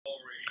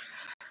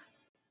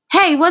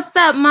Hey, what's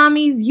up,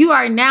 mommies? You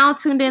are now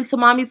tuned in to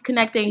Mommies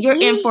Connecting. You're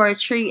in for a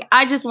treat.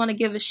 I just want to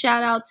give a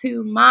shout out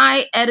to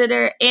my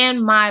editor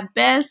and my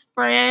best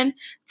friend,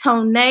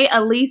 Tonay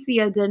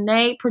Alicia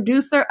Danae,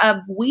 producer of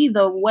We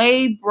the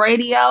Wave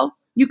Radio.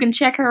 You can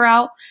check her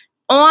out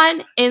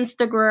on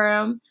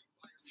Instagram.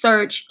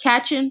 Search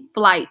Catching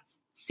Flights,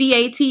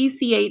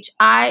 CATCHINQ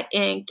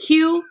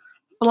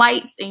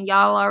Flights, and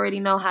y'all already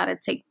know how to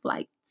take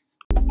flights.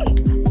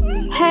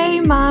 Hey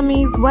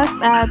mommies, what's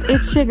up?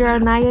 It's your girl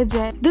Naya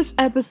J. This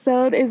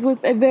episode is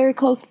with a very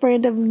close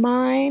friend of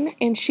mine,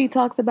 and she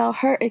talks about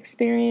her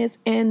experience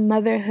in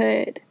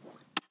motherhood.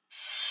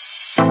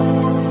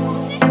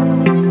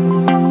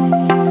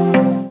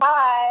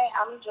 Hi,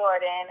 I'm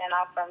Jordan, and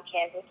I'm from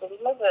Kansas City,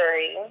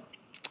 Missouri.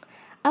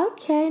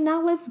 Okay,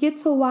 now let's get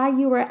to why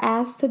you were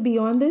asked to be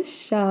on this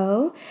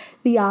show.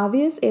 The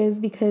obvious is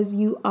because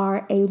you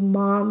are a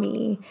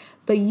mommy,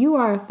 but you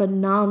are a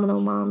phenomenal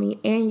mommy,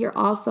 and you're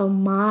also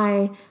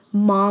my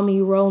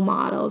mommy role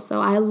model. So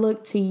I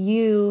look to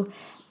you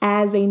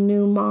as a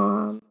new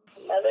mom.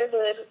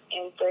 Motherhood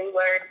in 3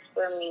 words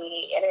for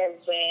me, it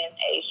has been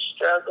a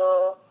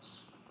struggle,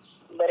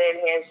 but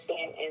it has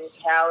been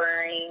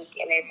empowering,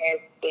 and it has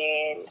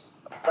been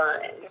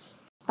fun.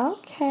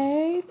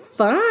 Okay,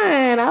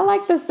 fun. I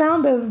like the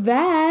sound of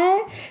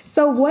that.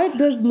 So what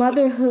does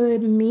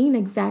motherhood mean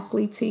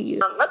exactly to you?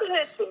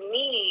 Motherhood to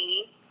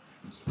me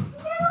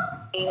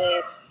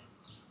is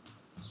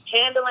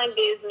handling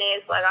business.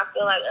 Like, I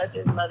feel like us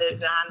as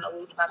mothers, and I know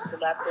we talked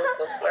about this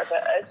before,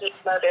 but us as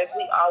mothers,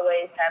 we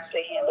always have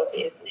to handle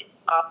business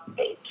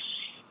always.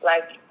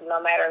 Like, no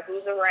matter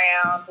who's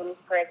around, who's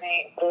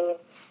present, who's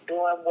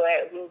doing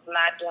what, who's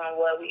not doing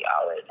what, we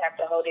always have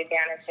to hold it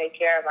down and take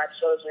care of our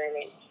children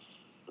and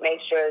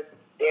make sure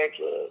they're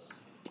good,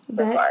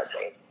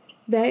 regardless.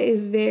 That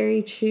is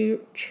very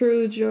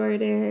true,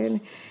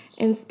 Jordan.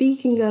 And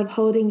speaking of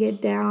holding it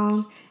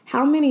down,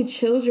 how many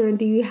children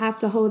do you have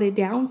to hold it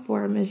down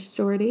for, Miss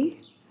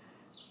Jordy?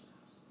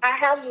 I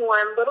have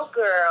one little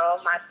girl,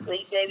 my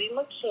sweet baby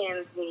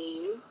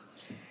Mackenzie.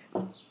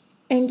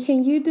 And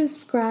can you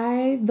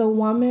describe the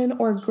woman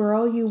or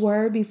girl you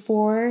were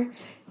before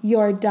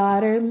your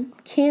daughter,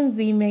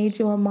 Kenzie, made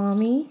you a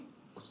mommy?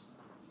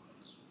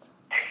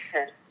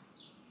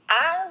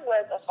 I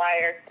was a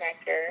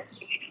firecracker.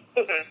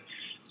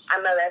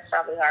 I know that's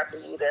probably hard for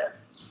you to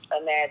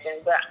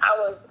imagine, but I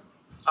was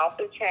off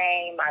the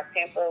chain. My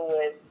temper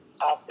was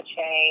off the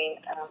chain.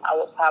 I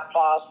would pop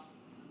off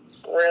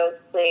real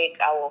quick.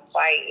 I would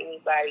fight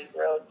anybody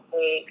real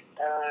quick.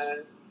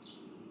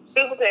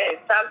 People said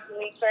talk to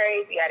me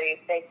crazy. I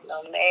didn't take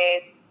no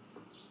mess.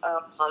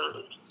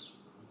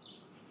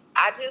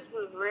 I just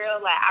was real,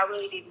 like, I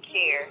really didn't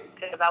care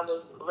because I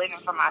was living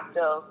for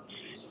myself.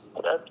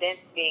 So since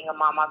being a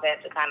mom, I've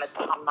had to kind of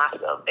calm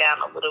myself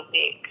down a little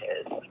bit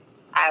because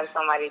I have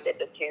somebody that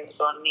depends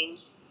on me.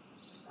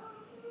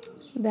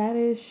 That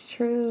is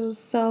true.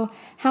 So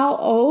how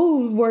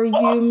old were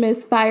you,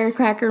 Miss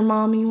Firecracker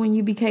Mommy, when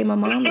you became a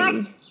mommy? I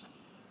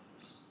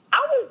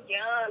was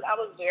young. I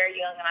was very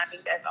young, and I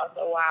think that's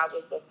also why I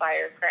was a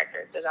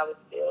firecracker, because I was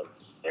still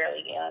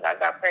fairly young. I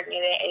got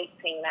pregnant at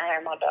 18. I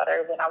had my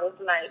daughter when I was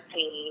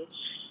 19.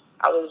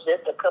 I was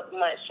just a couple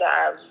months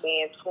shy of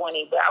being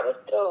 20, but I was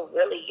still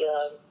really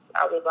young.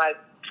 I was like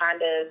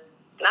kind of,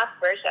 not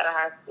fresh out of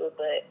high school,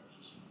 but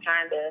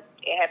kind of,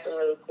 it happened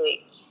really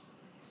quick.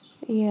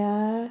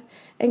 Yeah.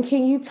 And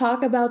can you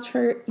talk about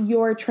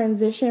your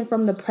transition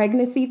from the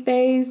pregnancy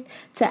phase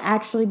to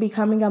actually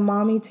becoming a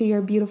mommy to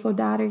your beautiful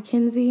daughter,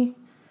 Kenzie?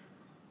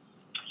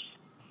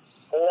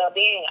 Well,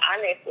 being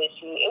honest with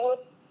you,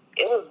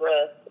 it was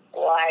rough.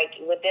 Like,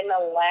 within the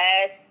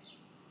last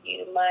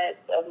few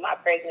months of my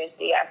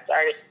pregnancy, I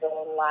started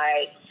feeling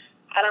like,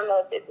 I don't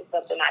know if this is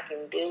something I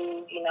can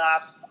do. You know,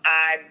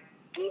 I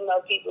do know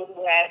people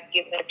who have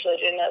given their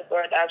children up for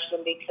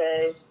adoption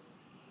because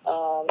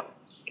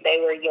they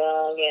were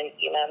young and,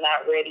 you know,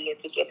 not ready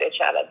to give their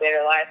child a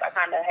better life. I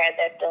kind of had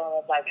that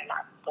feeling of like, am I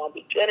going to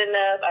be good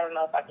enough? I don't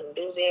know if I can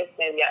do this.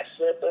 Maybe I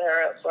should put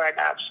her up for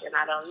adoption.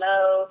 I don't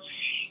know.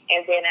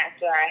 And then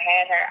after I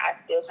had her, I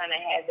still kind of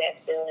had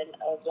that feeling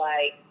of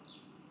like,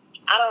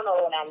 I don't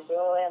know what I'm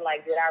doing.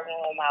 Like, did I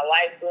ruin my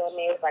life doing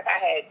this? Like, I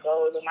had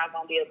goals. Am I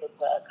going to be able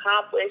to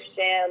accomplish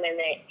them? And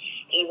then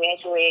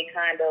eventually it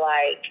kind of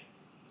like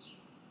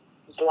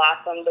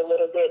blossomed a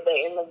little bit. But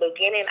in the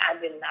beginning, I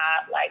did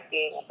not like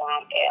being a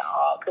mom at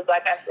all. Because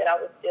like I said, I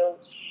was still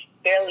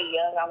fairly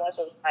young. I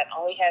wasn't like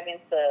only having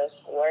to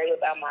worry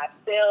about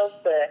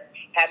myself to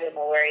having to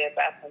worry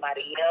about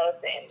somebody else.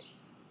 And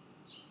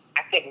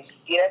I couldn't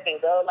get up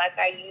and go like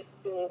I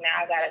used to. Now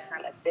I got to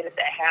kind of sit at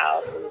the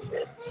house.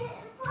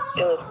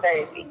 It was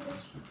crazy.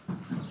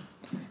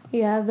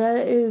 Yeah,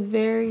 that is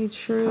very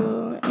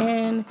true.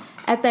 And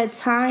at that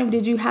time,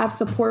 did you have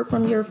support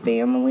from your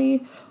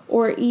family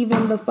or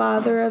even the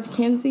father of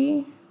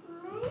Kenzie?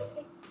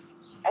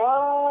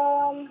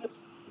 I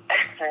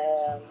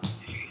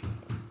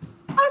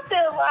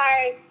feel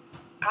like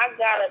I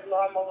got a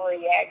normal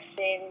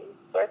reaction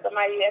for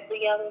somebody that's a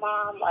young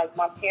mom. Like,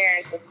 my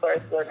parents, of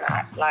course, were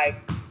not, like,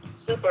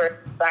 super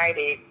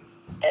excited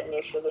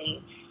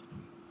initially.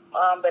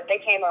 But they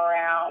came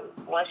around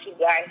once she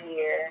got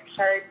here.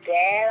 Her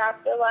dad, I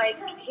feel like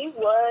he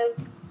was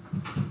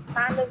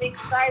kind of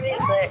excited,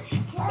 but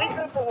we kind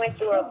of went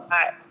through a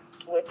lot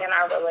within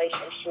our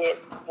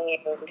relationship, and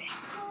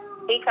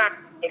he kind of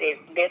made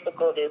it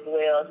difficult as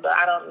well. So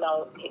I don't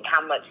know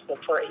how much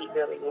support he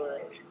really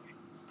was.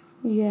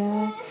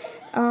 Yeah.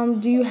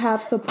 Do you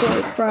have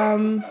support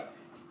from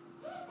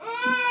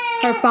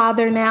her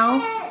father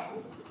now?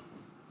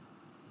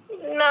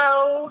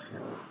 No,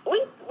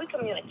 we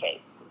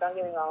communicate. Don't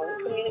get me wrong.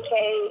 We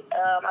communicate.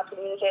 I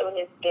communicate with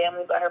his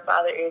family, but her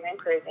father is in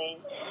prison.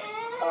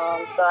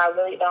 So I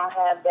really don't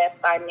have that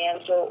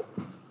financial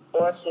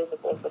or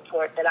physical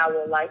support that I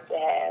would like to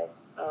have,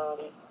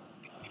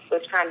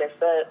 which kind of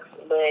sucks.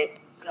 But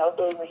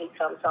hopefully when he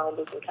comes home,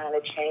 we can kind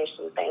of change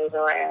some things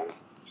around.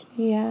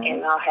 Yeah.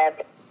 And I'll have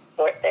the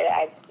support that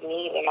I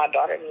need and my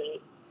daughter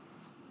needs.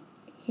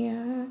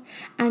 Yeah.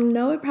 I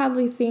know it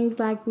probably seems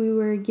like we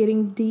were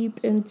getting deep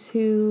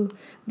into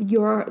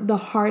the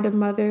heart of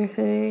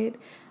motherhood,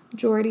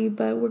 Jordy,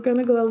 but we're going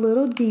to go a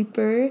little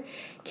deeper.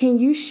 Can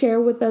you share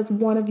with us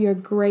one of your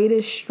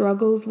greatest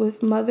struggles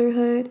with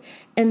motherhood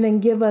and then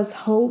give us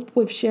hope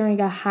with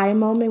sharing a high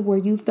moment where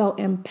you felt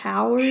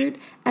empowered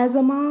as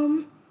a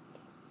mom?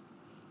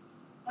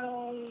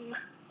 A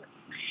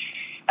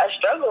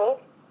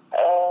struggle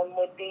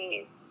would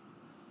be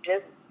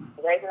just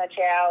raising a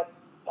child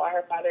while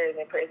her father is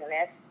in prison.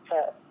 That's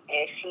tough.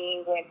 And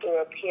she went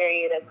through a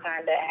period of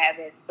kind of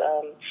having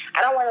some,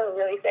 I don't want to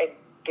really say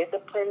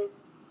discipline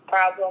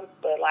problems,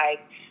 but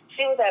like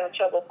she was having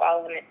trouble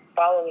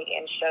following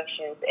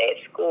instructions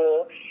at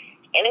school.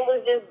 And it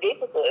was just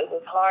difficult. It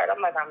was hard.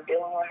 I'm like, I'm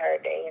dealing with her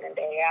day in and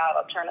day out.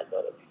 I'm trying to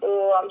go to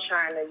school. I'm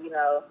trying to,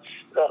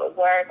 go to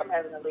work. I'm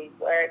having to leave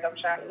work. I'm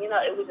trying,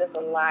 it was just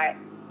a lot.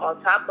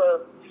 On top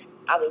of,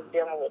 I was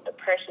dealing with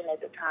depression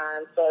at the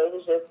time. So it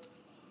was just,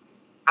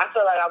 I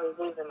feel like I was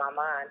losing my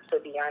mind, to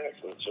be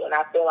honest with you. And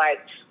I feel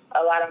like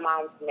a lot of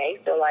moms may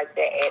feel like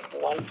that at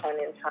one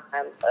point in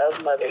time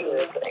of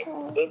motherhood, but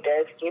it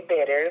does get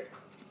better.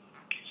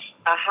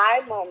 A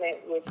high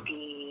moment would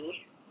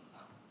be,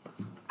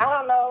 I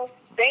don't know,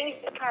 things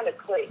kind of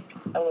clicked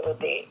a little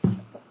bit.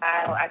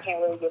 I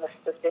can't really give a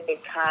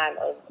specific time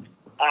of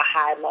a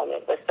high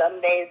moment, but some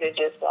days are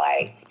just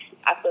like,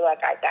 I feel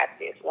like I got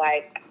this.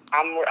 Like,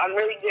 I'm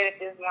really good at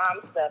this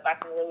mom stuff. I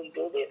can really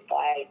do this.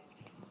 Like,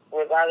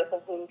 regardless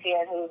of who's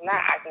here and who's not,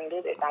 I can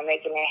do this. I'm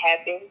making it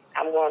happen.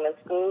 I'm going to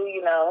school,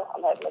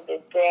 I'm having a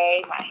good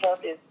day. My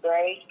health is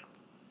great.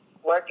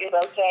 Work is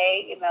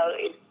okay. You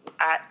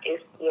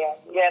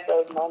have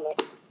those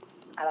moments.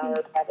 I don't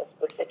really have a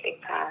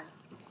specific time.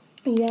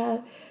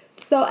 Yeah.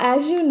 So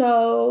as you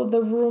know,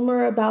 the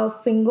rumor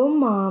about single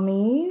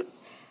mommies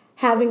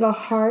having a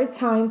hard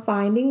time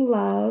finding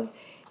love,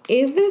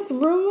 is this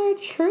rumor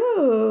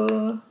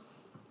true?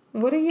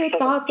 What are your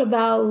thoughts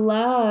about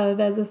love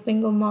as a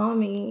single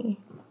mommy?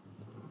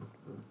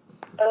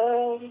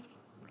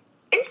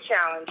 It's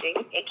challenging.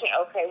 It can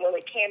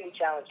be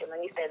challenging. Let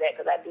me say that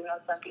because I do know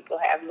some people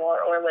have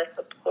more or less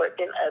support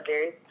than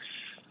others.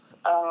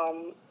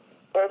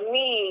 For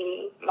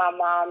me, my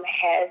mom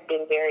has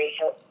been very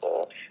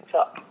helpful.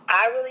 So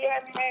I really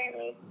haven't had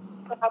any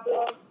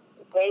problems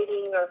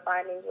dating or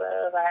finding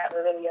love. I have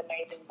a really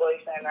amazing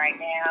boyfriend right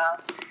now,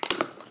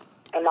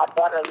 and my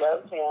daughter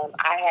loves him.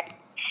 I have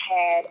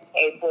had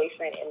a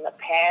boyfriend in the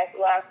past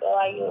where I feel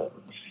like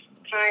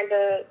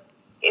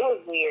it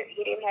was weird.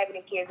 He didn't have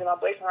any kids, and my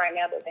boyfriend right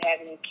now doesn't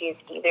have any kids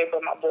either,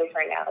 but my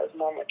boyfriend now is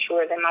more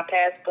mature than my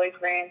past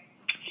boyfriend.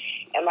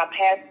 And my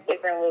past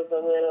boyfriend was a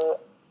little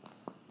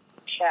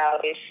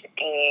childish,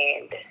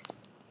 and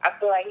I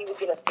feel like he would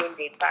get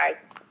offended by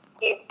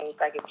things.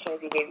 Like if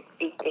Kenzie didn't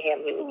speak to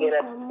him, he would get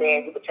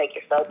upset. He would take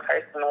it so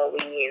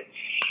personally, and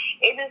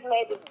it just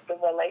made the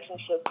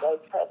relationship so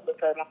tough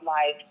because I'm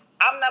like,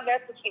 I'm not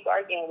about to keep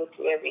arguing with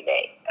you every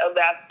day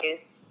about this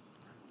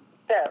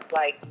stuff.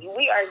 Like,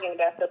 we arguing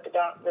about stuff that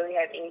don't really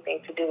have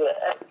anything to do with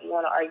us. You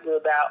want to argue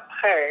about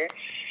her,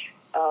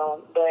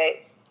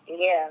 but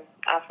yeah,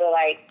 I feel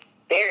like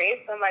there is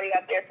somebody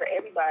out there for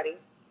everybody.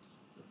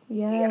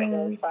 Yes. You gotta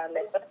go find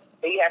that.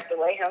 So you have to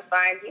let him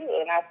find you,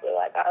 and I feel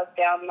like I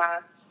found my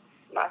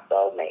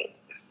soulmate.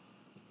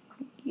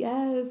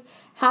 Yes.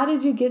 How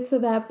did you get to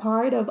that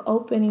part of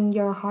opening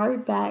your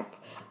heart back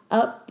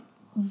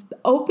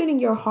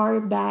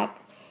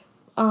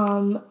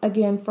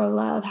again for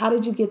love? How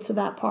did you get to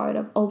that part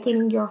of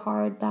opening your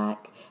heart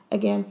back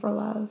again for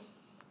love?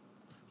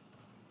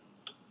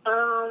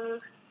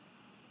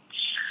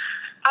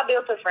 I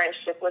built a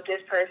friendship with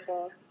this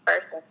person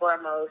first and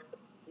foremost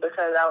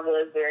because I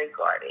was very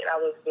guarded. I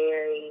was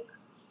very,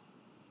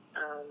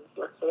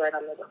 what's the word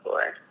I'm looking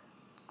for?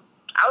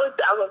 I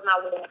was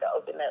not willing to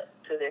open up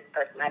to this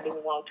person. I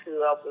didn't want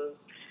to.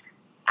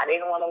 I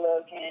didn't want to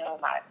love him.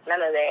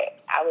 None of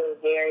that. I was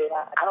very,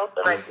 I don't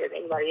feel like there's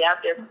anybody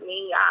out there for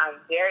me. I'm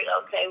very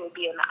okay with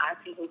being the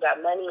auntie who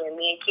got money, and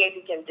me and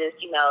Kenzie can just,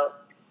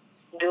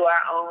 do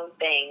our own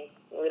thing.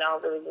 We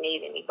don't really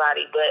need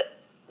anybody. But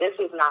this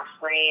was my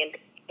friend,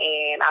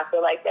 and I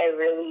feel like they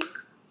really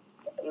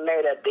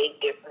made a big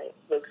difference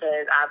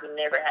because I've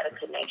never had a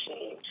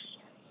connection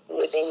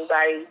with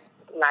anybody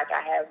like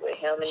I have with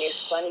him. And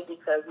it's funny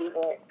because we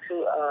went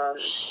to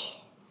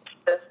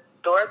the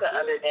store the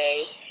other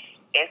day,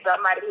 and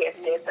somebody had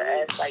said to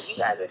us, like,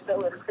 you guys are so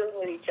in tune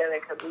with each other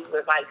because we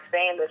were, like,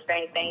 saying the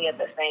same thing at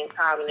the same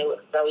time, and it was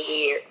so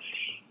weird.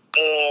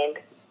 And,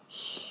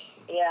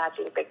 yeah, I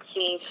think the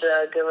key to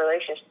a good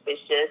relationship is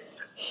just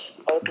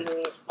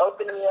opening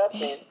up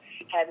and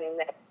having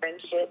that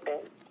friendship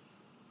and,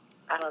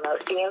 I don't know,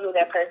 seeing who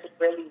that person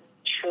really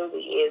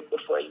truly is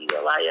before you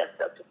allow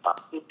yourself to fall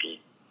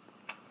deep.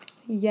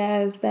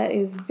 Yes, that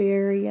is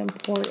very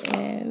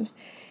important.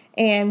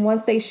 And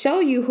once they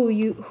show you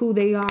who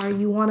they are,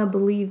 you want to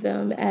believe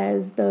them,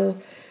 as the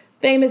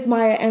famous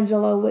Maya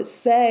Angelou would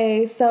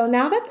say. So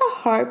now that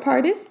the hard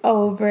part is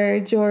over,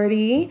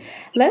 Jordy,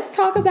 let's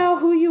talk about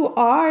who you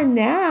are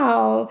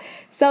now.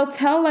 So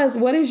tell us,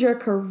 what is your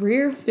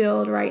career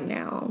field right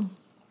now?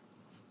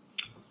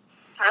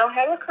 I don't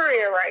have a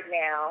career right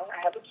now.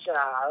 I have a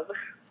job.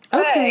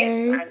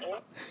 Okay. But I'm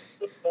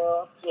in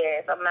school.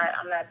 Yes, I'm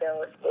not done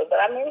with school, but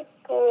I'm in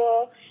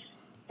school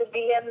to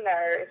be a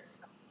nurse.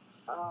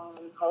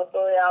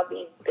 Hopefully I'll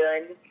be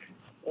done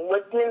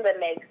within the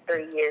next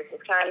 3 years.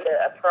 It's kind of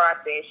a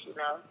process, you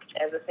know.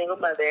 As a single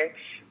mother,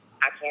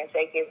 I can't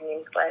take as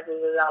many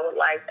classes as I would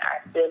like. I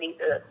still need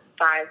to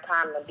find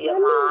time to be a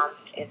mom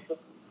and support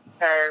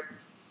her.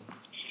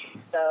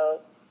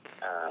 So,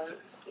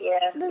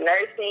 yeah,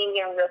 nursing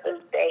and real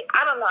estate.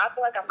 I don't know. I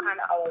feel like I'm kind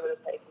of all over the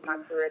place with my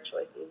career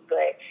choices,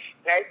 but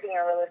nursing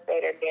and real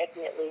estate are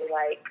definitely,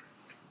 like,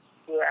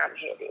 where I'm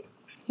headed.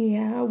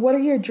 Yeah. What are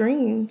your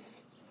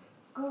dreams?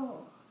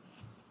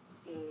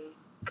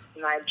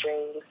 My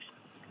dreams.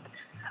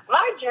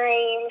 My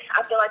dream,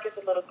 I feel like it's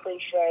a little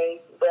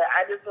cliche, but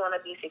I just want to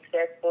be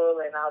successful,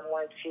 and I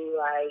want to,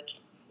 like,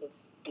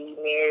 be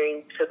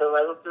married to the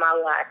love of my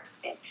life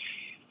and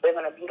live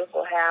in a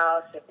beautiful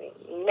house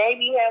and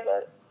maybe have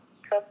a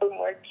couple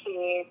more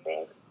kids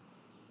and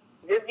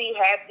just be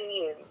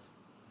happy and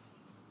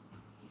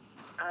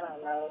I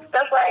don't know.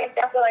 Stuff like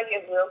I feel like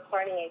it's real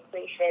corny and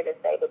cliche to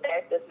say, but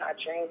that's just my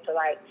dream, to,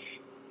 like,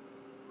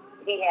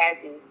 be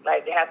happy.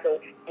 Like, to have the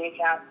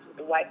big house with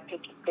the white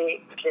picket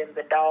fence and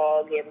the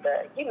dog and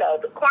the, you know,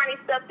 the corny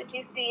stuff that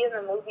you see in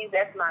the movies.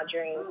 That's my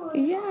dream.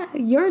 Yeah,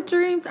 your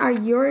dreams are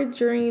your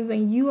dreams,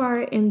 and you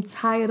are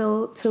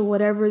entitled to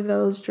whatever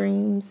those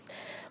dreams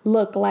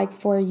look like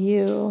for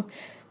you.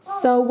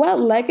 So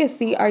what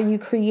legacy are you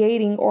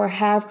creating or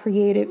have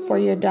created for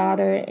your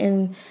daughter?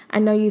 And I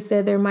know you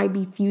said there might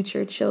be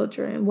future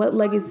children. What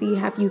legacy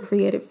have you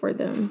created for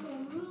them?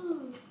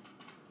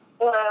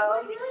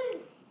 Well,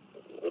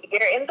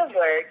 we're in the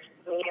works.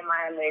 Me and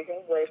my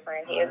amazing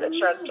boyfriend. He is a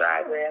truck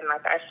driver, and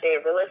like I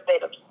said, real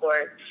estate, of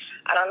course.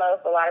 I don't know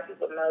if a lot of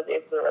people know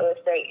this, but real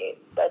estate is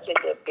such a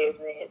good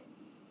business.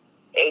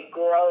 It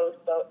grows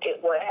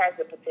it has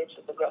the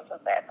potential to grow so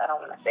fast. I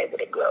don't want to say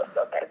that it grows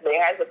so fast, but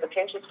it has the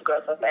potential to grow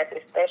so fast,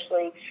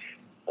 especially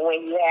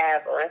when you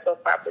have rental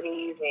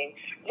properties and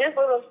just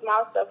little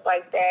small stuff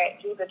like that.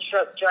 He's a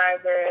truck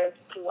driver.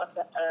 He wants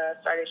to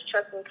start his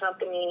trucking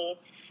company.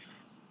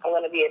 I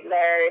want to be a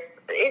nurse.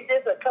 It's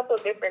just a couple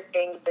of different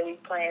things that we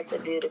plan to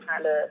do to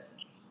kind of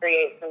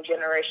create some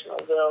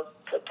generational wealth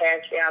to pass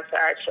down to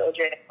our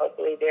children, and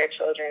hopefully their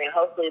children, and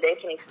hopefully they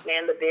can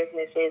expand the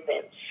businesses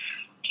and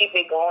keep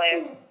it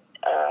going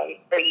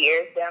for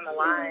years down the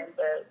line.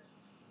 But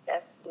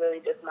that's really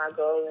just my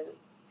goal and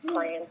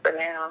plan for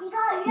now.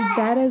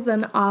 That is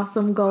an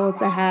awesome goal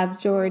to have,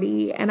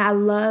 Jordy. And I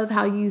love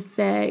how you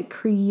said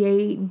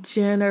create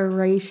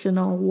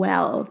generational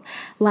wealth.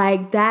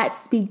 Like, that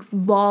speaks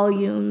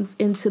volumes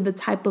into the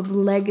type of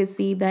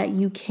legacy that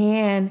you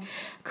can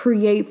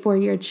create for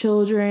your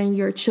children,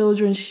 your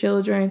children's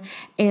children,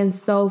 and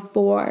so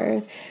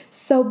forth.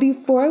 So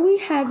before we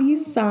have you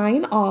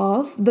sign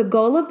off, the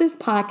goal of this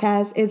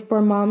podcast is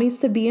for mommies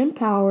to be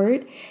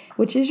empowered,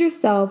 which is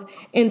yourself,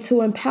 and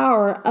to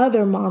empower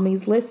other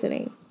mommies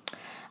listening.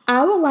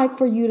 I would like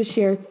for you to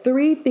share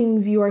 3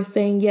 things you are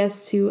saying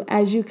yes to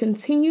as you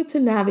continue to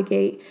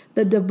navigate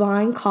the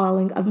divine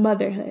calling of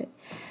motherhood.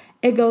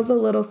 It goes a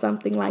little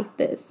something like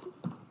this.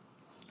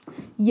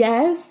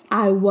 Yes,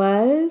 I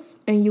was,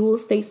 and you will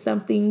state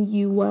something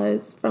you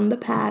was from the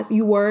past,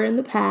 you were in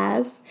the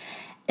past.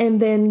 And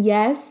then,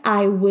 yes,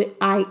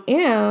 I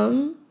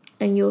am,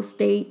 and you'll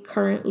state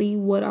currently,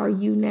 what are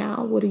you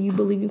now? What are you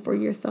believing for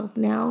yourself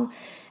now?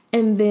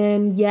 And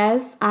then,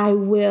 yes, I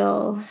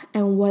will,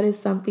 and what is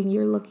something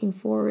you're looking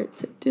forward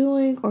to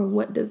doing, or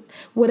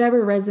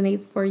whatever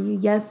resonates for you.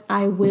 Yes,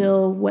 I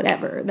will,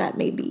 whatever that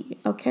may be,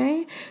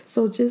 okay?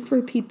 So just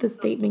repeat the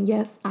statement,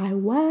 yes, I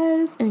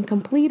was, and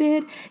complete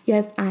it.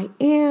 Yes, I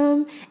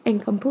am,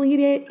 and complete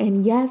it.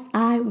 And yes,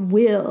 I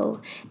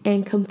will,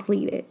 and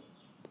complete it.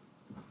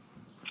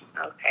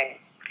 Okay.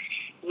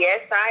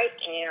 Yes, I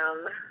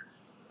am,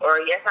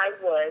 or yes, I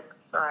was.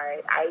 Sorry,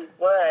 I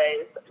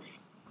was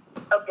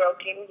a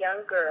broken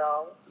young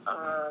girl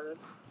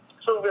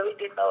who really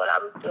didn't know what I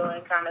was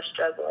doing, kind of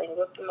struggling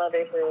with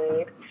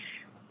motherhood.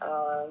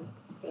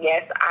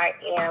 yes, I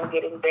am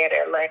getting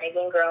better, learning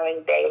and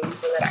growing daily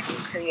so that I can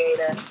create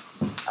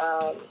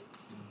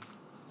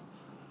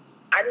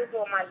I just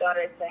want my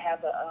daughter to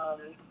have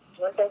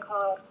what's it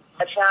called?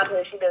 A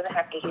childhood she doesn't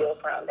have to heal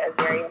from. That's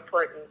very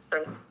important for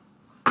me.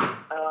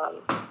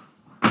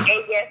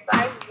 And yes,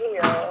 I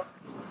will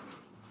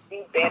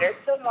be better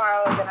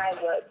tomorrow than I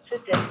was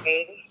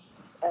today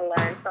and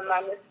learn from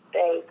my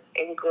mistakes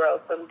and grow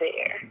from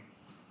there.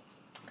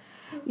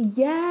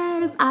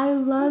 Yes, I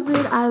love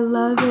it. I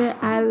love it.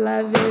 I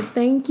love it.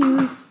 Thank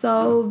you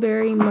so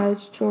very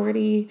much,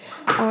 Jordy,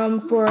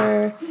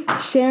 for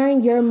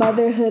sharing your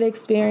motherhood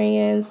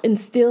experience,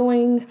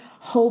 instilling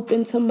hope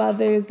into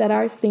mothers that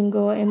are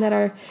single and that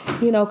are,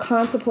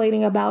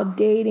 contemplating about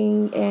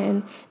dating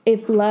and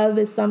if love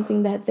is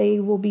something that they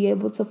will be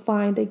able to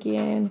find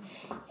again.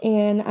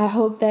 And I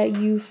hope that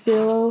you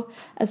feel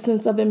a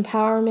sense of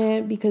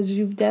empowerment because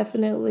you've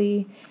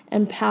definitely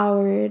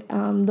empowered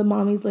the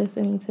mommies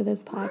listening to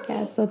this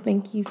podcast. So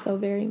thank you so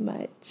very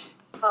much.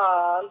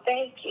 Oh,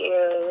 thank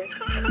you.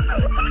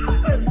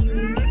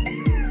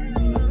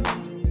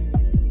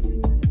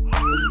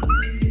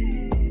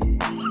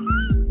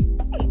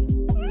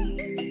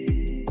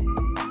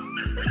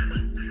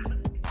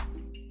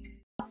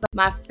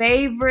 My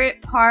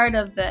favorite part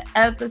of the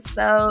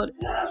episode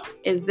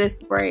is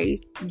this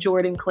phrase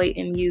Jordan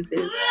Clayton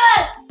uses.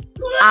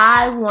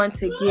 I want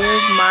to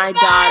give my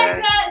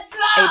daughter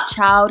a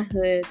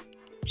childhood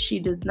she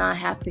does not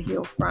have to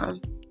heal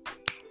from.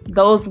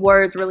 Those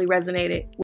words really resonated